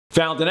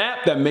Found an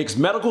app that makes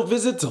medical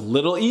visits a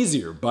little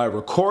easier by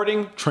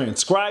recording,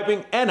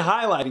 transcribing, and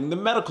highlighting the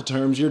medical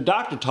terms your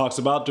doctor talks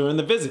about during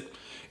the visit.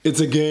 It's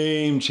a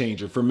game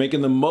changer for making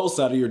the most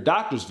out of your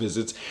doctor's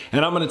visits,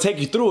 and I'm going to take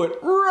you through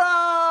it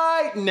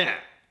right now.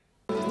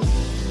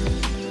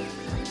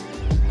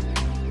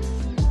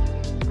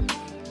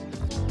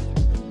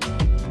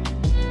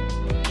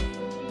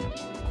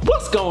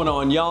 What's going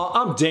on, y'all?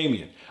 I'm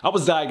Damien. I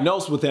was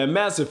diagnosed with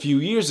MS a few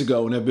years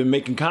ago and have been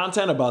making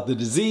content about the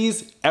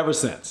disease ever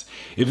since.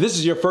 If this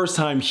is your first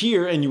time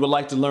here and you would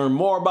like to learn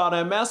more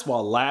about MS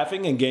while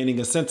laughing and gaining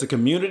a sense of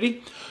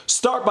community,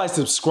 start by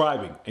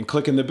subscribing and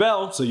clicking the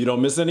bell so you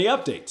don't miss any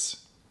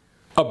updates.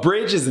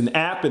 Abridge is an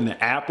app in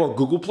the App or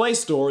Google Play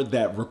Store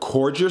that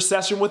records your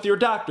session with your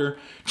doctor,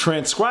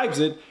 transcribes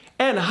it,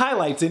 and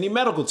highlights any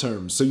medical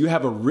terms so you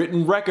have a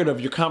written record of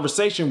your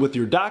conversation with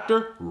your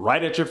doctor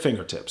right at your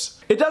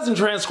fingertips. It doesn't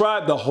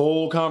transcribe the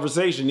whole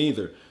conversation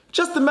either,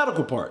 just the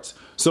medical parts.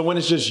 So when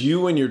it's just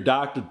you and your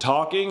doctor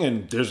talking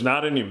and there's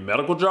not any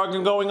medical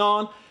jargon going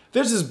on,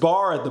 there's this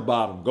bar at the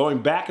bottom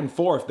going back and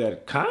forth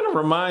that kind of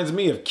reminds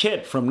me of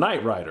Kit from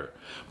Knight Rider.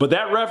 But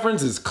that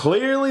reference is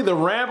clearly the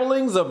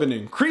ramblings of an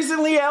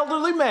increasingly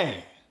elderly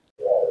man.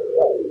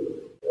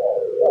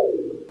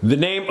 The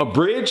name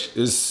Abridge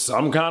is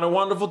some kind of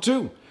wonderful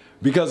too,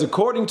 because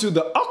according to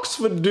the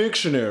Oxford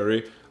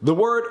Dictionary, the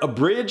word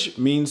abridge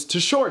means to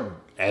shorten,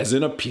 as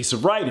in a piece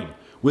of writing,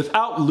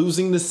 without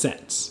losing the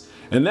sense.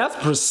 And that's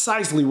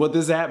precisely what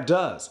this app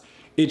does.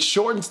 It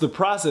shortens the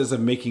process of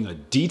making a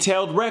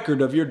detailed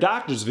record of your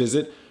doctor's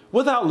visit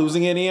without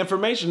losing any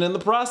information in the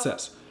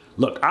process.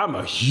 Look, I'm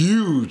a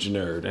huge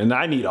nerd and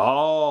I need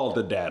all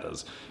the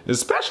datas,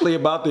 especially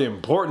about the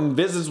important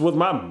visits with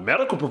my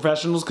medical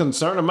professionals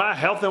concerning my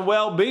health and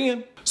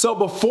well-being. So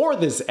before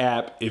this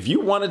app, if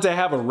you wanted to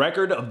have a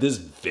record of this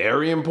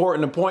very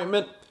important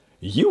appointment,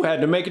 you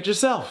had to make it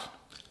yourself.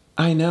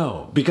 I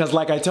know, because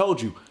like I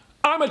told you,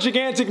 I'm a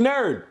gigantic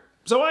nerd,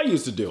 so I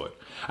used to do it.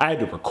 I had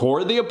to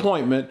record the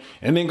appointment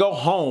and then go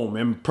home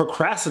and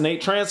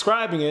procrastinate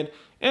transcribing it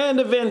and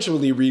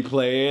eventually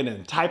replay it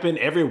and type in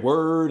every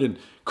word and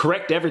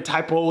correct every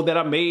typo that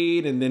I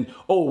made, and then,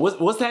 oh,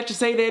 what's that you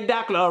say there,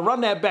 doctor?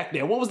 Run that back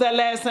there. What was that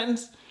last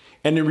sentence?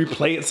 And then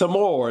replay it some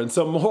more and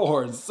so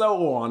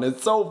on and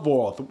so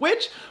forth,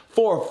 which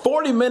for a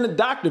 40-minute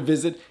doctor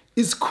visit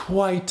is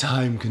quite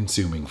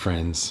time-consuming,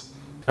 friends.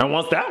 And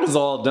once that was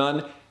all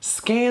done,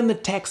 scan the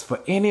text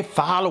for any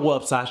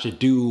follow-ups I should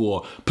do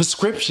or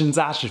prescriptions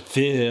I should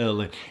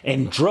fill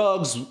and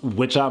drugs,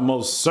 which I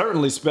most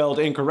certainly spelled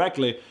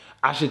incorrectly,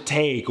 I should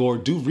take or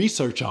do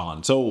research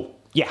on. So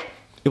yeah,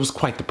 it was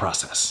quite the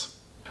process.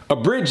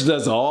 Abridge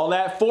does all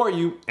that for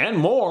you and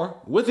more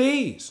with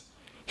ease.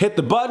 Hit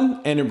the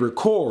button and it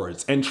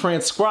records and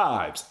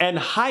transcribes and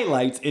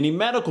highlights any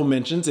medical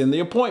mentions in the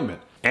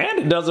appointment. And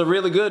it does a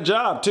really good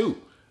job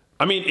too.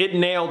 I mean, it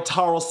nailed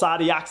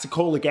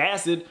tauroxyxolic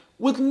acid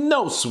with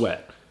no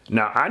sweat.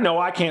 Now, I know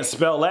I can't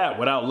spell that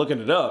without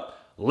looking it up,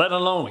 let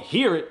alone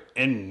hear it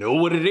and know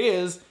what it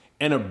is,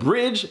 and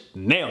Abridge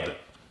nailed it.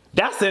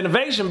 That's the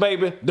innovation,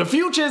 baby. The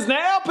future is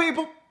now,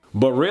 people.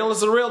 But real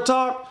is the real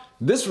talk.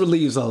 This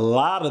relieves a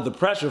lot of the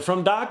pressure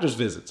from doctor's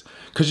visits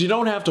because you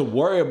don't have to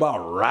worry about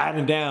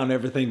writing down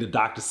everything the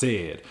doctor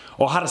said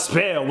or how to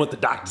spell what the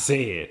doctor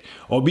said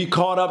or be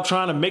caught up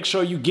trying to make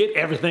sure you get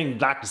everything the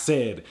doctor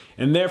said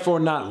and therefore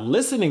not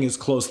listening as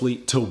closely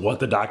to what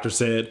the doctor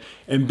said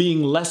and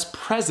being less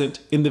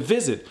present in the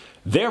visit.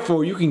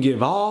 Therefore, you can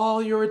give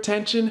all your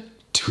attention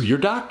to your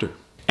doctor.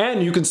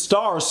 And you can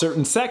star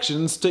certain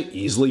sections to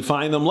easily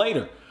find them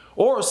later,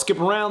 or skip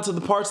around to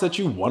the parts that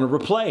you want to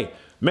replay.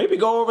 Maybe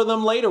go over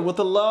them later with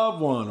a loved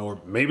one,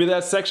 or maybe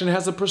that section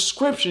has a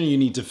prescription you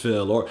need to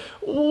fill, or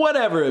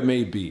whatever it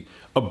may be.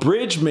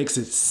 Abridge makes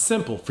it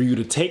simple for you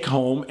to take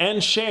home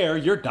and share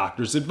your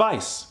doctor's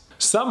advice.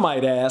 Some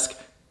might ask,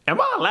 am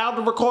I allowed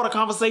to record a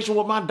conversation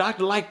with my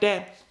doctor like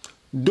that?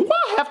 Do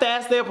I have to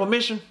ask their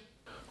permission?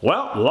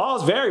 Well,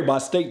 laws vary by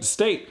state to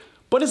state,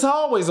 but it's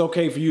always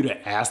okay for you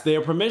to ask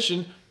their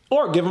permission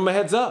or give them a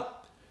heads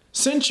up.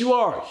 Since you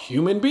are a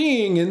human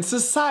being in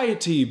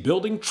society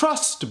building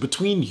trust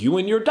between you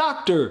and your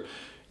doctor,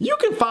 you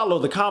can follow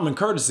the common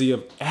courtesy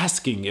of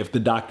asking if the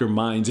doctor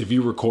minds if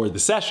you record the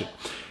session.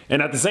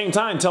 And at the same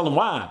time, tell them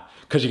why.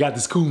 Because you got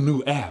this cool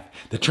new app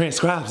that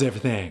transcribes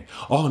everything,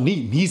 all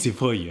neat and easy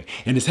for you,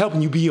 and it's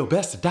helping you be your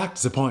best at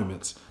doctor's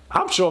appointments.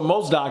 I'm sure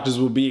most doctors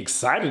will be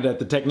excited at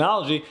the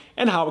technology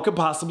and how it could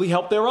possibly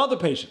help their other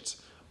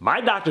patients. My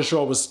doctor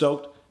sure was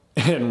stoked.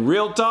 And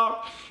real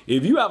talk,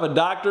 if you have a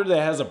doctor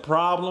that has a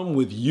problem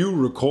with you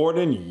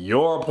recording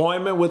your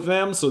appointment with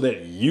them so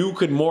that you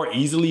could more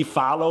easily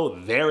follow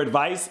their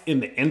advice in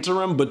the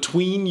interim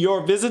between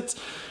your visits,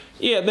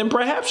 yeah, then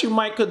perhaps you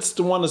might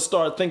want to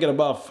start thinking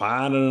about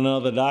finding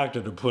another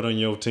doctor to put on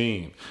your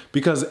team.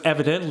 Because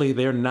evidently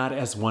they're not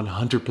as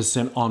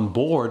 100% on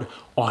board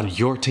on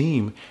your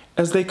team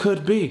as they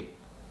could be.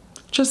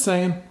 Just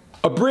saying.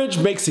 Abridge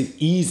makes it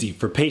easy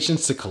for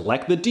patients to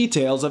collect the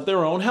details of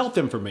their own health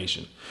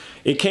information.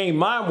 It came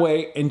my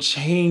way and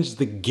changed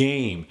the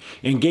game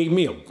and gave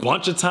me a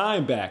bunch of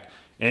time back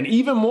and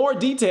even more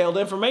detailed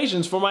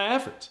information for my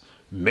efforts.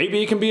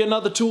 Maybe it can be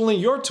another tool in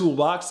your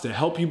toolbox to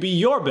help you be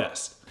your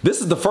best. This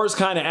is the first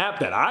kind of app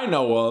that I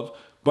know of,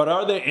 but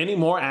are there any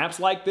more apps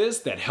like this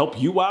that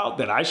help you out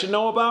that I should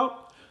know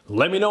about?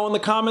 Let me know in the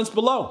comments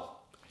below.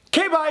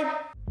 Okay,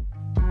 bye!